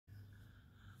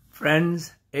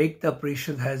Friends, Ekta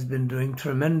Parishad has been doing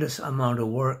tremendous amount of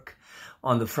work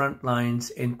on the front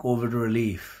lines in COVID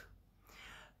relief.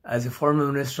 As a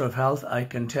former Minister of Health, I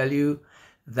can tell you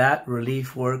that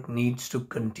relief work needs to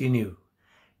continue.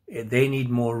 They need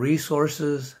more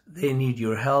resources. They need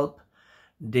your help.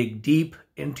 Dig deep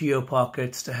into your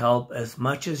pockets to help as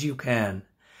much as you can,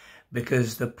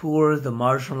 because the poor, the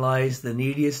marginalized, the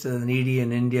neediest of the needy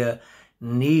in India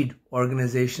need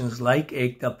organizations like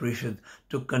Ekta Parishad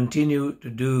to continue to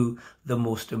do the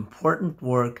most important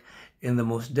work in the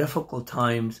most difficult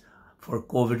times for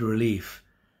COVID relief.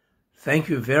 Thank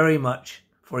you very much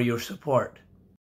for your support.